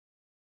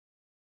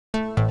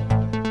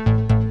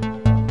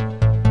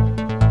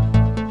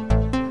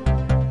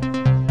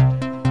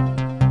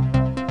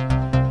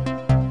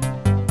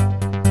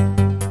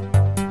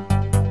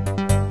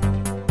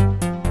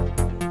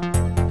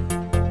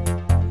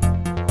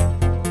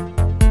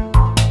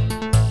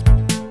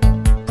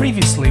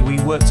Previously we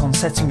worked on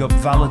setting up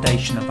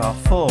validation of our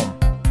form.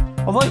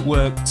 Although it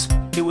worked,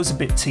 it was a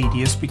bit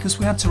tedious because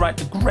we had to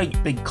write a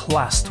great big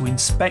class to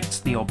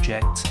inspect the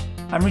object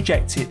and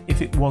reject it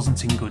if it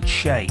wasn't in good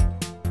shape.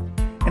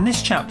 In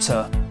this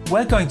chapter,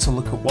 we're going to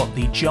look at what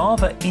the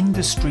Java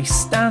industry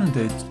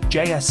standard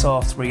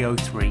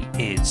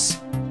JSR303 is.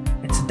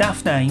 It's a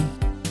daft name,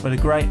 but a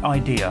great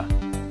idea.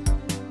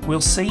 We'll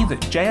see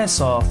that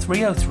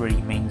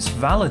JSR303 means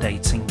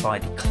validating by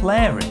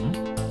declaring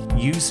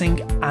using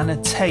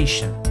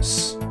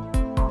annotations.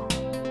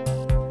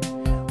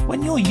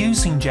 When you're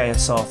using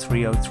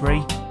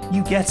JSR303,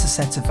 you get a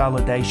set of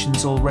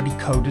validations already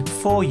coded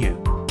for you.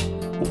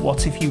 But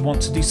what if you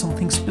want to do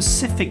something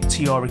specific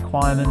to your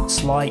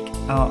requirements, like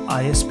our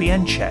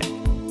ISBN check?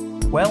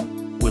 Well,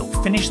 we'll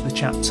finish the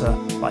chapter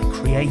by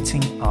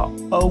creating our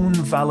own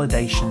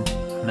validation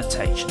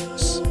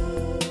annotations.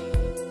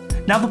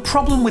 Now, the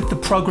problem with the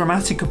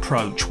programmatic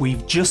approach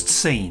we've just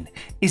seen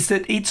is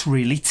that it's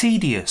really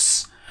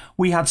tedious.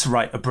 We had to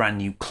write a brand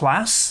new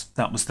class,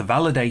 that was the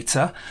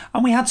validator,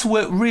 and we had to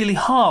work really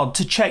hard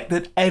to check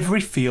that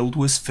every field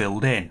was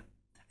filled in.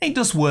 It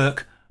does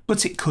work,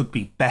 but it could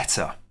be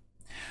better.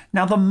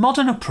 Now, the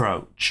modern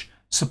approach,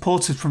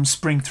 supported from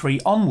Spring 3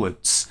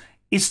 onwards,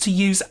 is to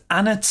use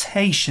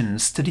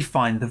annotations to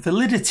define the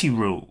validity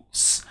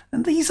rules.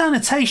 And these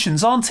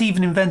annotations aren't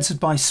even invented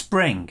by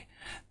Spring.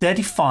 They're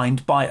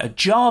defined by a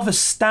Java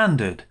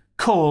standard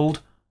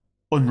called,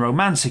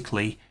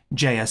 unromantically,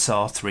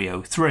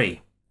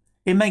 JSR303.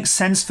 It makes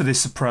sense for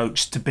this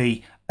approach to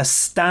be a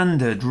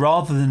standard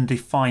rather than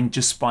defined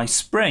just by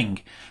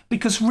Spring,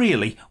 because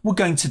really we're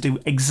going to do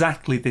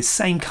exactly this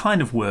same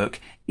kind of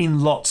work in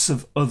lots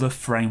of other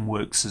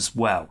frameworks as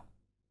well.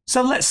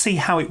 So let's see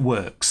how it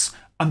works.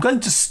 I'm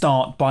going to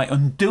start by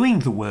undoing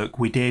the work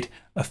we did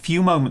a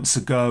few moments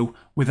ago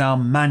with our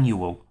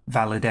manual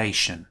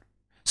validation.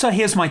 So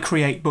here's my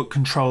create book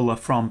controller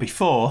from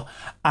before,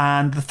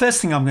 and the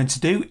first thing I'm going to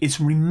do is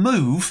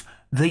remove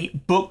the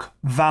book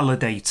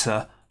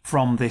validator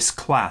from this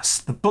class.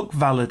 The book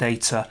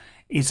validator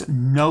is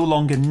no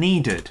longer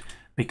needed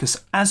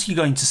because, as you're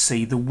going to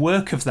see, the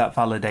work of that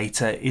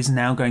validator is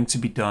now going to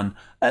be done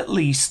at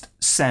least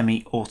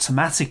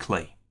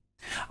semi-automatically.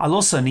 I'll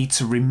also need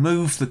to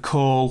remove the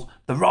call,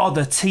 the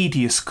rather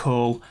tedious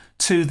call,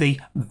 to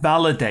the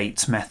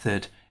validate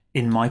method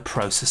in my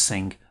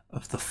processing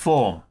of the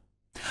form.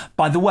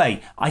 By the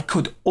way, I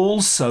could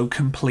also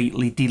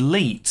completely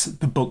delete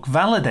the book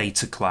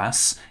validator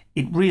class.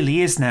 It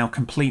really is now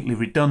completely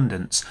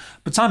redundant,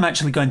 but I'm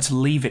actually going to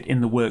leave it in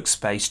the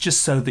workspace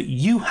just so that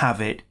you have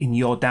it in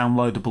your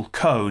downloadable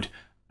code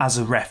as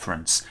a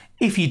reference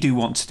if you do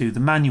want to do the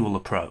manual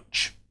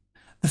approach.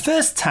 The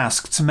first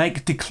task to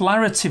make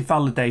declarative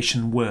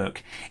validation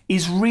work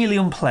is really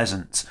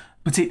unpleasant,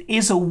 but it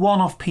is a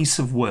one-off piece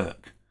of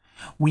work.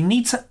 We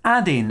need to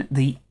add in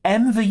the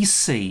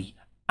MVC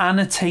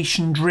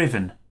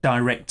annotation-driven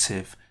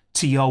directive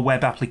to your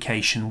web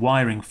application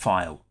wiring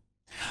file.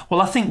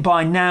 Well, I think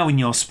by now in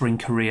your Spring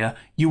career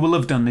you will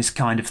have done this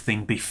kind of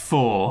thing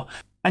before,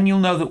 and you'll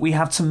know that we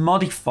have to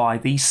modify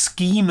the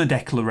schema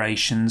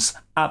declarations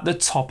at the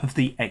top of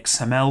the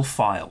XML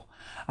file,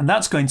 and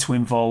that's going to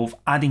involve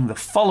adding the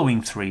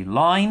following 3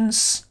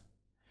 lines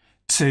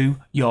to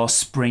your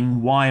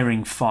Spring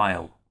wiring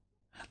file.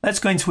 Let's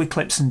go into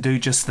Eclipse and do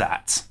just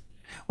that.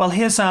 Well,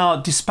 here's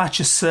our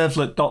dispatcher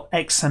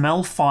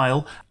servlet.xml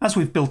file. As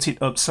we've built it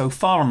up so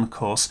far on the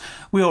course,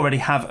 we already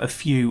have a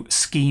few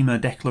schema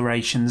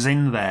declarations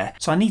in there.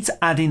 So I need to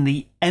add in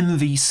the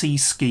MVC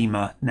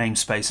schema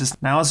namespaces.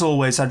 Now, as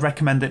always, I'd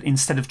recommend that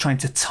instead of trying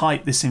to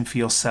type this in for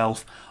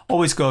yourself,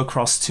 always go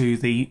across to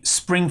the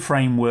Spring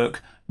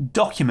Framework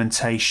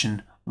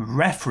documentation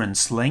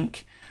reference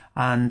link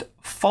and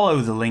follow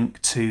the link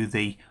to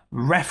the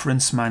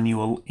reference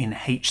manual in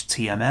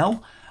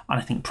HTML. And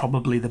I think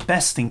probably the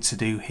best thing to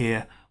do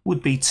here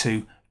would be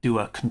to do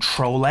a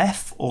Control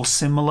F or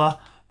similar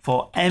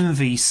for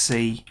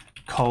MVC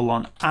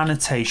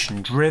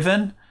annotation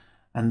driven.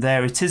 And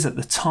there it is at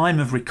the time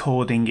of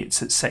recording.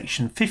 It's at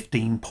section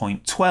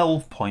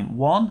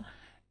 15.12.1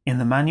 in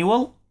the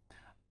manual.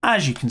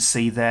 As you can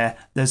see there,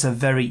 there's a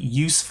very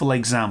useful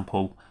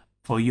example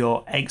for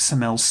your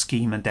XML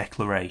schema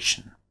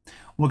declaration.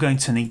 We're going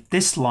to need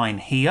this line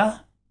here,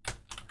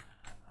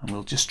 and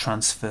we'll just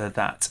transfer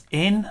that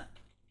in.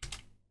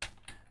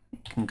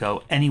 Can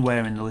go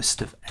anywhere in the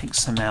list of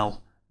XML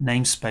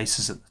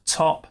namespaces at the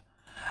top,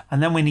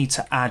 and then we need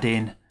to add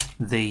in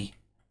the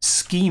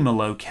schema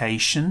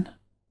location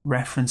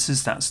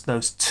references, that's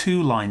those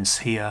 2 lines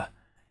here,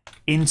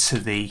 into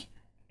the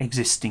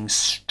existing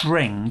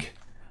string.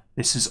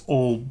 This is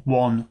all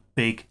one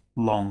big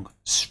long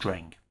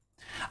string.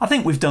 I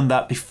think we've done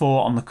that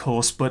before on the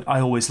course, but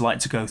I always like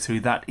to go through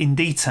that in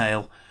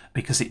detail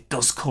because it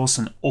does cause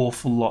an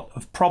awful lot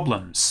of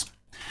problems.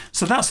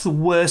 So that's the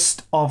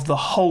worst of the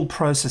whole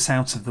process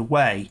out of the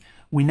way.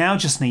 We now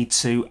just need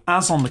to,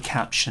 as on the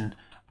caption,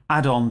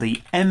 add on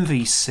the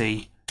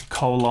MVC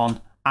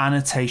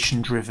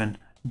annotation driven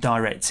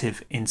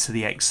directive into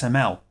the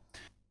XML.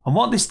 And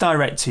what this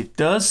directive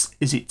does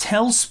is it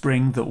tells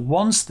Spring that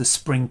once the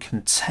Spring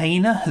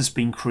container has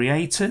been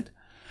created,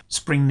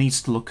 Spring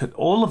needs to look at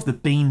all of the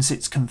beans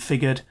it's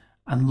configured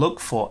and look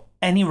for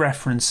any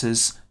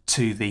references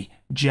to the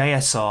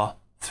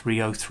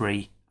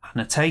JSR303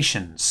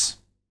 annotations.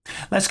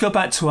 Let's go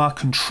back to our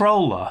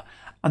controller,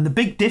 and the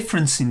big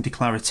difference in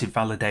declarative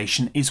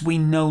validation is we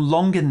no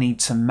longer need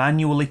to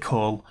manually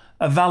call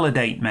a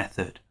validate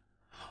method.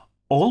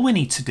 All we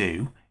need to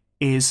do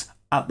is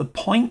at the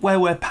point where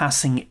we're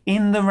passing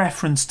in the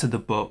reference to the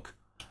book,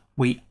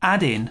 we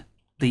add in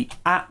the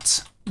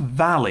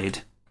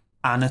 @valid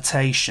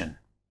annotation.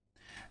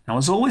 Now,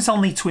 as always,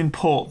 I'll need to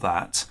import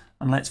that,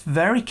 and let's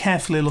very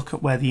carefully look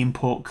at where the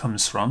import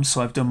comes from.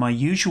 So I've done my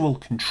usual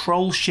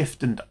Control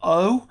Shift and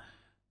O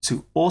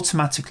to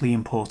automatically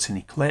import in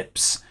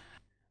Eclipse,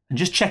 and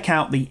just check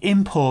out the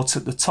import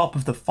at the top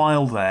of the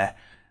file there.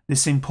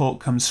 This import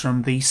comes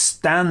from the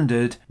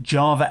standard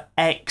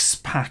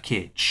JavaX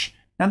package.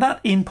 Now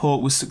that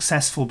import was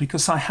successful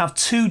because I have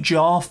 2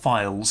 jar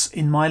files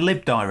in my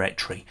lib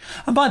directory.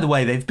 And by the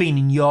way, they've been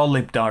in your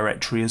lib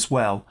directory as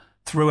well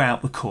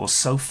throughout the course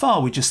so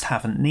far, we just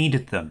haven't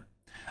needed them.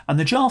 And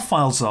the jar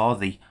files are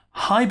the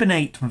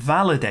Hibernate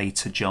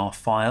Validator jar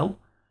file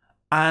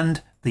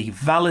and the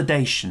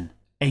Validation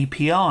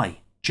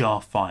API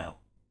jar file.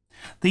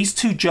 These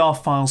 2 jar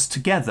files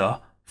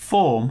together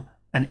form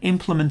an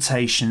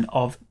implementation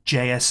of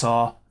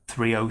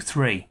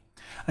JSR303.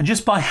 And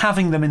just by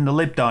having them in the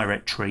lib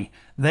directory,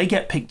 they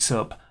get picked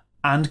up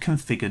and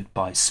configured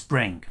by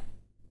Spring.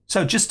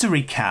 So just to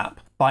recap,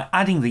 by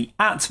adding the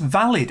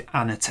 @valid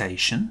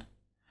annotation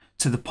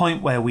to the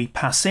point where we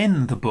pass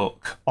in the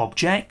book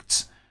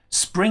object,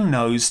 Spring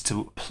knows to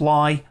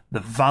apply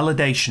the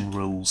validation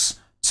rules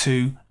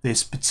to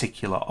this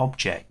particular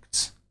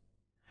object.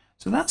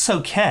 So that's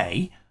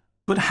okay,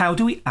 but how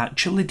do we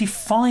actually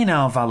define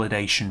our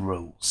validation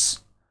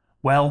rules?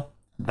 Well,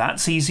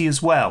 that's easy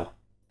as well,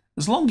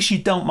 as long as you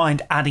don't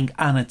mind adding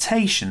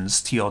annotations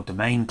to your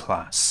domain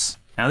class.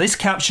 Now this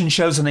caption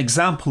shows an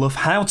example of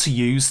how to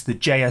use the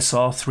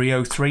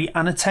JSR303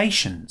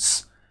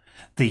 annotations.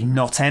 The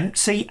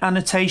not_empty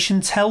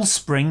annotation tells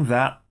Spring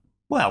that,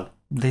 well,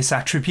 this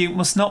attribute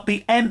must not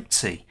be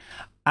empty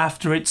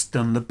after it's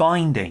done the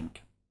binding,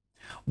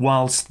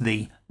 whilst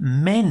the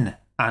min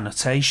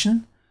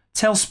annotation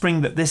tells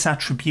Spring that this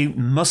attribute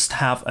must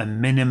have a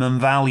minimum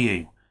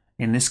value,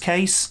 in this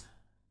case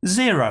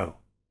 0.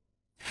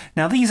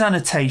 Now these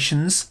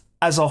annotations,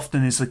 as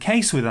often is the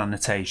case with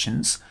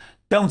annotations,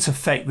 don't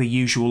affect the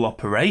usual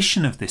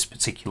operation of this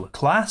particular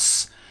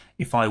class.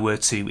 If I were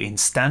to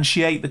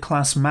instantiate the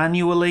class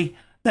manually,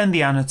 then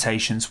the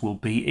annotations will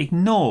be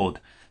ignored,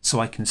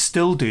 so I can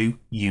still do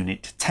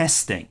unit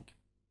testing.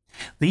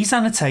 These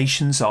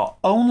annotations are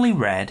only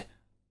read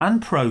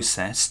and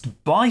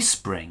processed by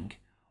Spring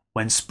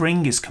when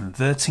Spring is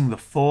converting the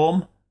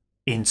form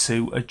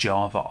into a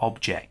Java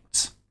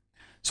object.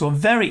 So a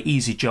very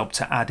easy job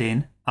to add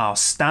in our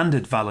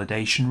standard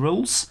validation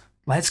rules.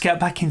 Let's get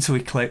back into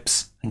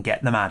Eclipse and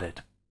get them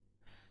added.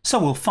 So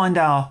we'll find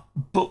our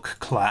book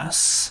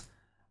class,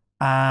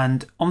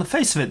 and on the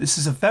face of it, this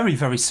is a very,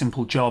 very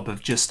simple job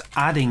of just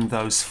adding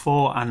those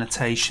 4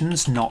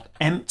 annotations, not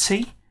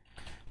empty,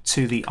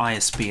 to the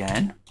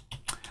ISBN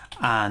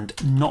and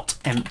not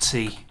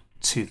empty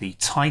to the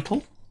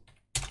title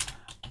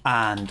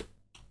and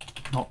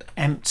not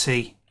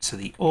empty to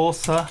the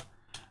author,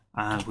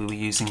 and we were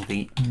using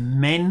the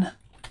min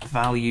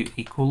value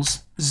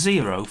equals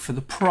 0 for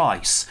the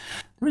price.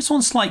 There is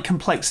one slight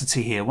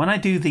complexity here. When I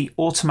do the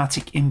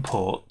automatic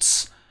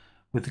imports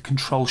with the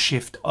Control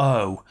Shift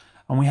O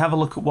and we have a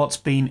look at what's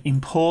been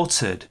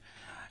imported,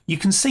 you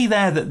can see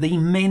there that the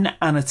min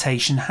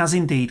annotation has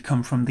indeed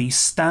come from the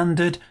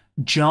standard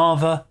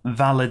Java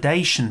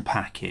validation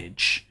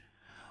package,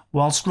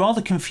 whilst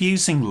rather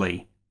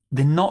confusingly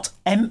the not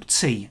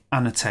empty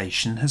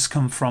annotation has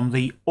come from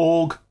the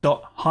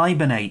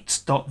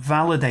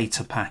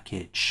org.hibernate.validator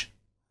package.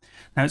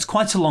 Now it's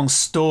quite a long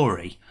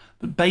story,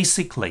 but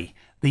basically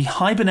the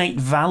Hibernate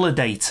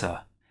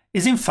validator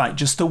is in fact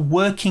just a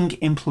working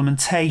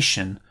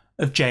implementation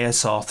of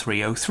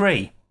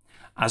JSR303.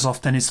 As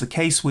often is the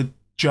case with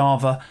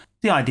Java,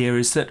 the idea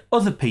is that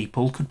other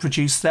people could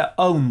produce their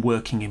own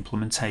working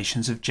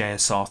implementations of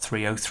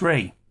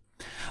JSR303.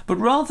 But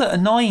rather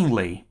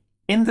annoyingly,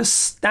 in the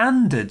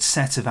standard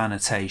set of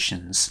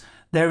annotations,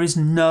 there is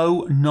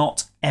no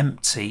not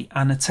empty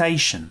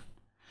annotation.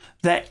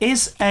 There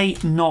is a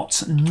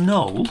not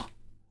null,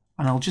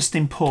 and I'll just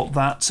import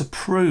that to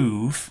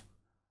prove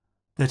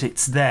that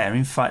it's there.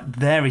 In fact,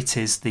 there it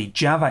is, the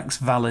JAVAX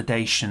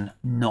validation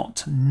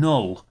not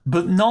null.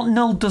 But not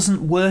null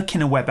doesn't work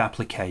in a web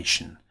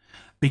application,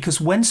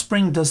 because when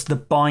Spring does the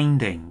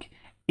binding,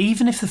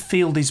 even if the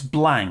field is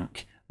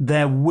blank,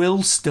 there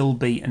will still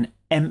be an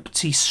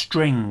empty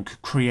string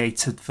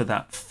created for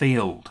that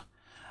field.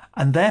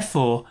 And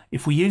therefore,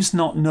 if we use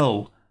not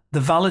null, the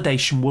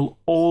validation will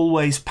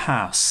always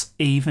pass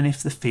even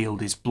if the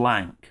field is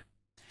blank.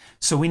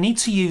 So we need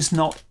to use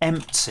not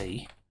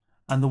empty,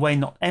 and the way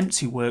not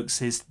empty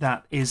works is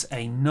that is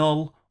a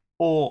null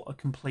or a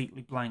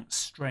completely blank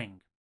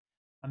string.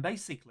 And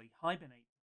basically Hibernate